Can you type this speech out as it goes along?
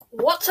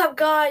What's up,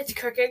 guys?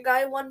 Cricket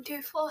Guy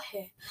 124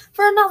 here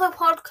for another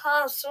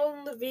podcast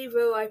on the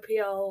Vivo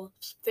IPL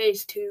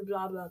Phase 2,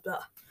 blah blah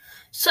blah.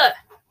 So,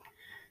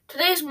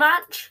 today's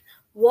match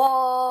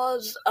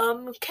was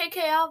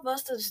KKR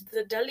versus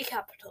the Delhi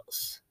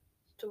Capitals.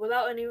 So,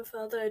 without any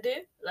further ado,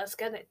 let's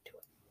get into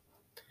it.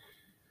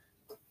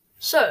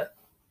 So,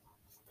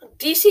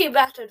 DC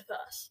batted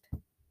first.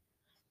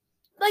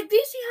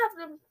 DC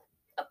have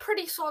a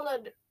pretty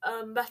solid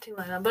batting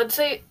lineup, but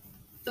say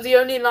the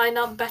only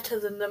lineup better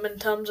than them in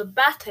terms of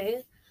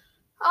batting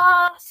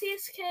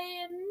CSK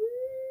and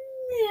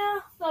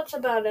that's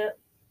about it.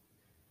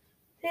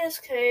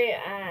 CSK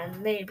and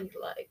maybe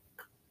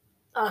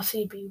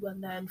RCB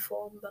when they're in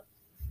form, but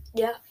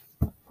yeah.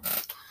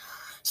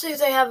 So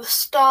they have a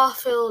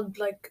star-filled,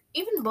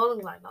 even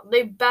bowling lineup.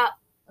 They bat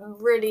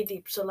really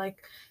deep. So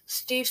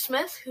Steve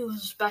Smith,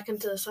 who's back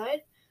into the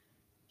side,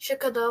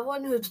 Shikhar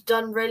Dhawan, who's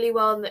done really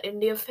well in the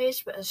India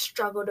phase but has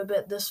struggled a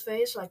bit this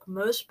phase, like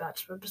most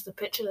batsmen because the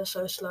pitches are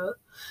so slow.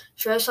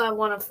 Shreyas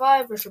 1 of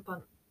 5, Rishabh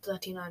Pant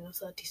 39 of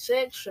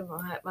 36,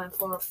 Shimron Hetman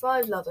 4 of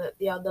 5, Lavit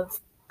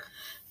Yadav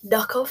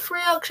Duck of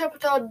 3, Akshay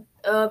Patel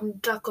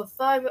Duck of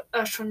 5,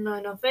 Ashwin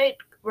 9 of 8,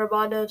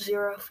 Rabada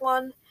 0 of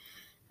 1,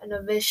 and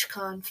Avish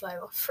Khan 5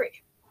 of 3.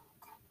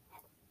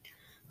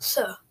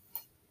 So,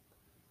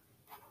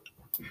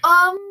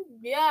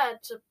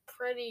 it's a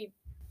pretty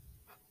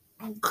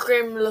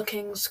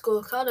grim-looking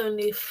scorecard.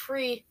 Only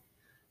 3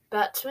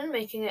 batsmen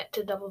making it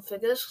to double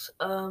figures.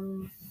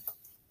 Who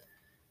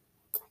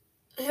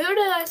did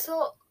I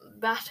thought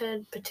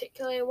batted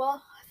particularly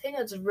well? I think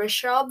it's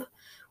Rishabh.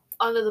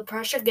 Under the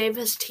pressure, gave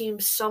his team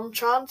some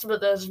chance,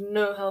 but there's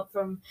no help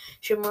from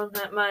Shimron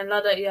Hetman,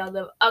 Ladit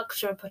Yadav,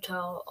 Akshay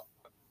Patel,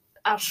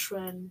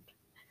 Ashwin.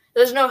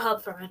 There's no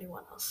help from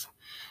anyone else.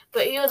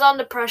 But he was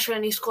under pressure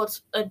and he scored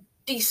a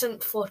decent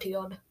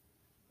 40-odd.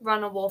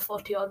 Runnable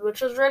 40-odd,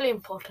 which was really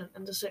important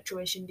in the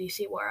situation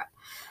DC were at.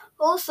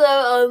 Also,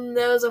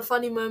 there was a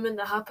funny moment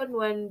that happened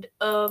when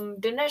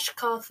Dinesh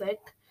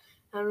Karthik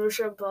and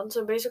Rishabh Pant.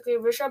 So basically,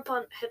 Rishabh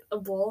Pant hit a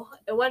ball.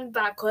 It went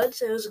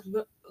backwards. It was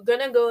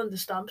gonna go in the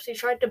stumps. He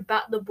tried to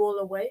bat the ball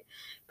away,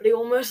 but he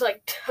almost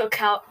took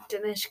out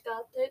Dinesh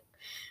Karthik,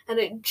 and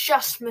it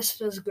just missed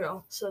his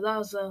grill. So that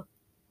was a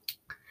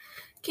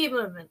key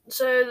moment.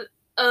 So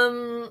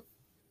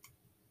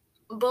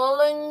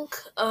bowling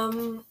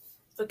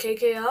for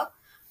KKR,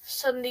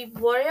 Sandeep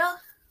Warrior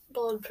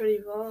bowled pretty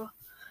well.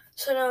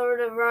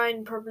 Sunil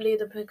Ryan probably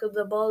the pick of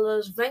the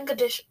bowlers.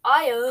 Venkatesh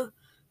Iyer,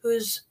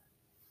 who's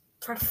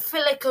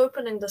prolific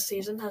opening this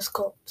season, has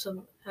caught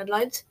some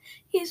headlines.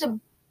 He's a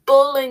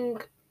batting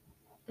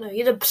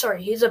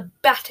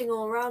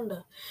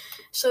all-rounder.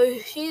 So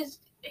he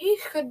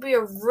could be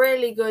a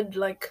really good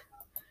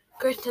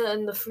critter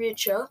in the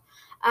future.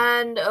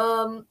 And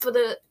for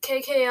the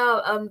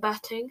KKR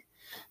batting,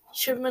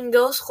 Shubman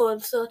Gill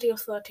scored 30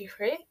 of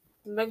 33.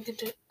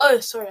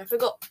 I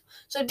forgot.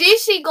 So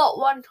DC got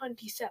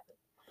 127.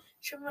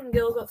 Shubman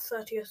Gill got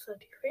 30 of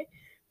 33.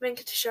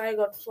 Venkatesh Iyer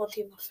got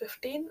 14 of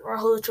 15.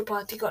 Rahul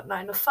Tripathi got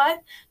 9 of 5.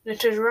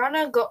 Nitish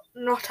Rana got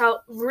not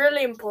out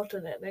really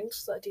important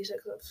innings,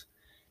 36 of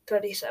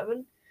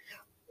 37.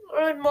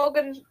 Aaron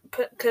Morgan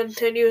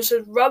continues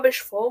his rubbish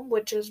form,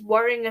 which is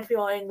worrying if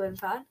you're an England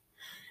fan.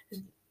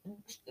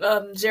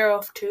 0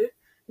 of 2.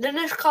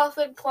 Dinesh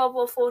Karthik 12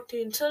 of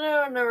 14.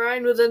 Sunil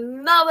Narayan with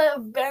another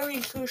very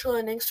crucial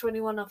innings,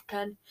 21 of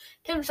 10.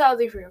 Tim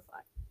Southee 3 of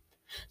 5.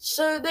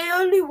 So they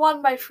only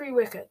won by 3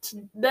 wickets.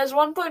 There's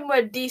one point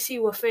where DC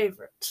were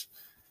favourites.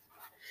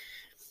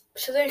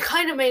 So they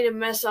kind of made a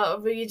mess out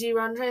of easy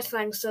run chase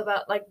thanks to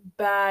that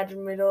bad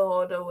middle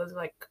order with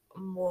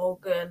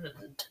Morgan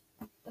and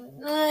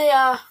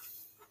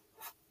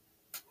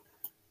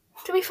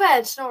To be fair,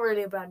 it's not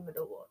really a bad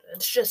middle order.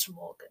 It's just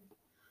Morgan.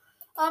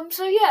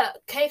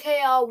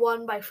 KKR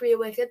won by 3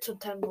 wickets with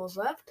 10 balls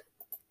left.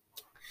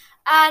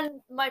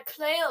 And my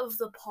player of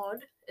the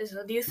pod is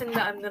a new thing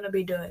that I'm going to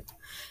be doing.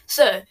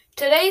 So,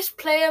 today's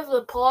player of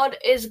the pod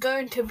is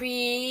going to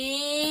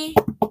be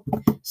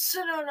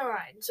Sunil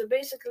Narayan. So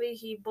basically,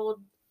 he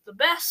bowled the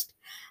best,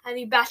 and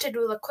he batted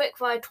with a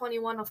quick-fire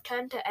 21 of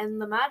 10 to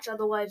end the match.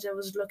 Otherwise, it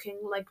was looking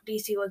like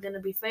DC were going to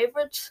be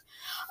favourites.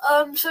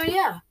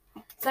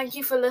 Thank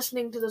you for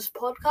listening to this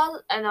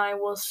podcast, and I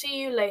will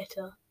see you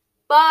later.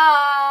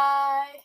 Bye!